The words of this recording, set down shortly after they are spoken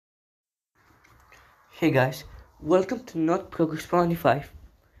Hey guys, welcome to Not Progress 25.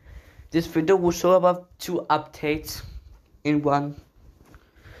 This video will show about two updates in one.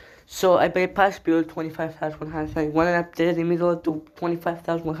 So I bypassed build 25,131 and updated in the middle to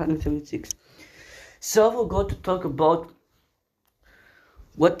 25,136. So we're going to talk about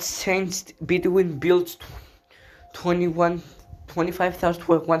what changed between builds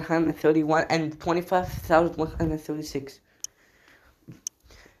 25,131 and 25,136.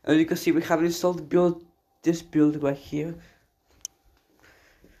 As you can see, we have installed this build right here.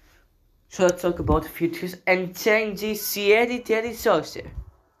 So let's talk about features and changes the resources.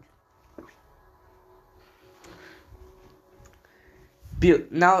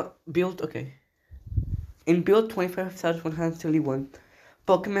 Build okay. In build 25,131,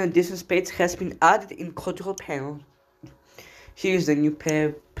 Pokimane distance page has been added in control panel. Here's the new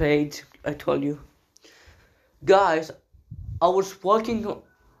page I told you. Guys, I was working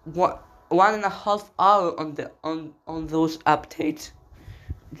 1.5 hours on those updates.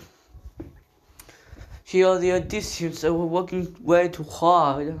 Here are the additions. I was working way too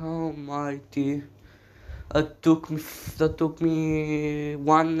hard. Oh my dear. That took me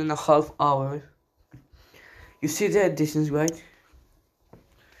 1.5 hours. You see the additions, right?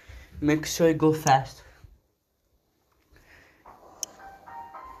 Make sure you go fast.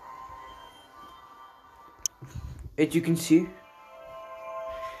 As you can see,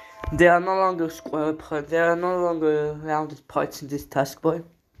 there are no longer square parts. There are no longer rounded parts in this taskbar.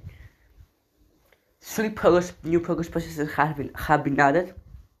 3 new progress processes have been added.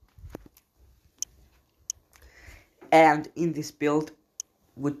 And in this build,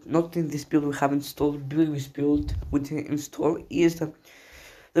 not in this build we have installed, previous build we didn't install, is that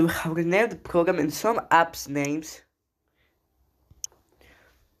we have renamed the program in some apps names.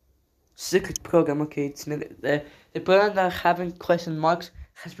 Secret program, okay, it's the program that having question marks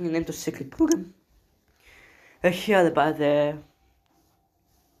has been named to secret program. Here about the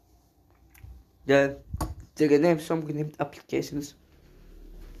renamed some renamed applications.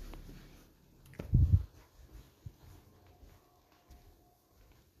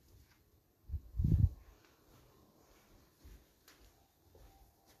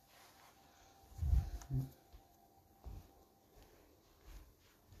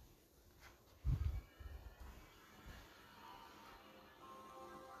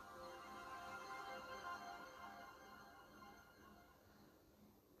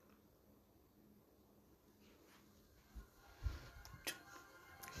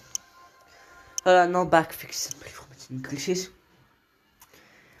 No backfix performance increases.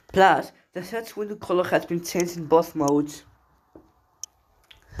 Plus, the search window color has been changed in both modes.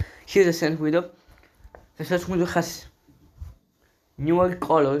 Here's the search window. The search window has newer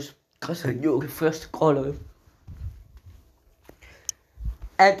colors, has a new refreshed color.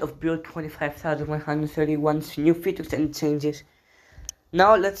 End of build 25,131's new features and changes.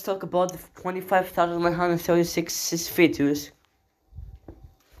 Now let's talk about the 25,136's features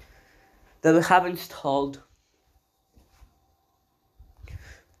that we have installed.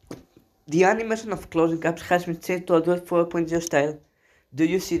 The animation of closing gaps has been changed to Android 4.0 style. Do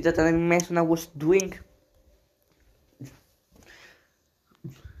you see that animation I was doing?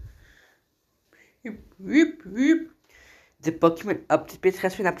 The Pokimane update page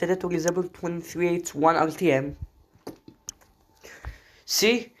has been updated to resemble 23H1 RTM.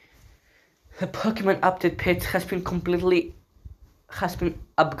 See? The Pokimane update page has been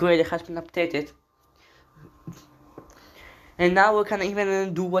upgraded, has been updated. And now we can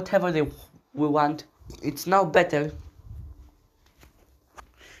even do whatever we want. It's now better.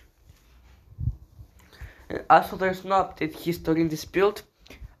 Also, there's no update history in this build.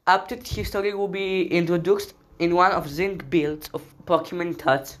 Update history will be introduced in one of Zinc builds of Pokimane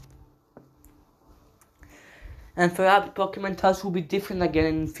Touch. And perhaps Pokimane Touch will be different again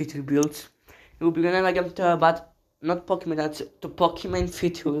in future builds. It will be renamed again to about not Pokimane Touch, to Pokimane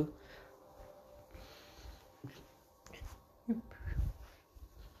feature.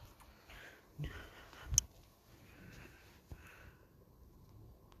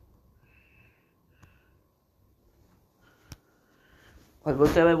 But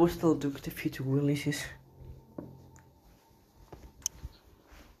whatever, I will still do the future releases.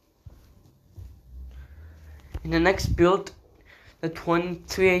 In the next build, the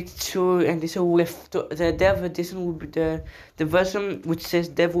 2382 and this will the dev edition will be the version which says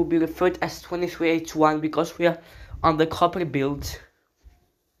dev will be referred as 23H1 because we are on the copy build.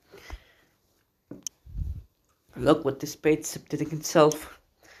 Look what this page is updating itself.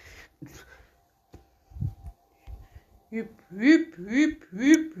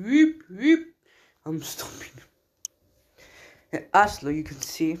 I'm stopping. Aslo, you can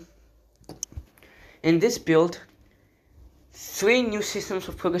see In this build, 3 new systems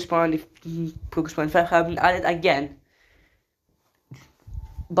of Pokimane 5 have been added again.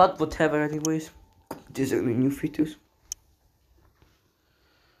 But whatever, anyways. These are the new features.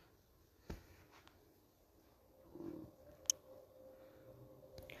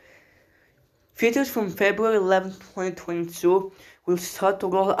 Features from February 11, 2022 will start to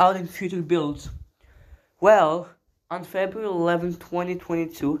roll out in future builds. Well, on February 11,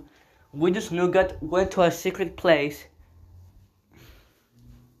 2022, Windows Nougat went to a secret place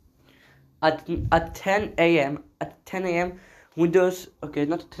at 10 a.m. At 10 a.m. Windows, okay,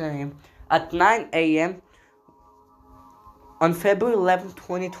 not at 10 a.m. At 9 a.m. on February 11,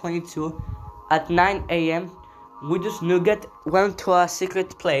 2022, at 9 a.m. Windows Nougat went to a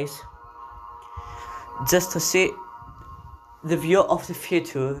secret place just to see the view of the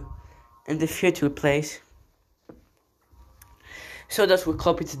future in the future place. So that we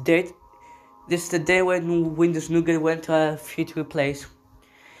copy the date. This is the day when Windows Nougat went to a future place.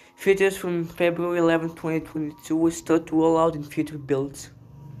 Features from February 11, 2022 will start to roll out in future builds.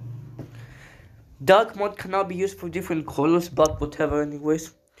 Dark mode cannot be used for different colors, but whatever,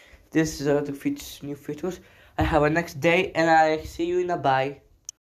 anyways. This is the new features. I have a next day, and I see you in a bye.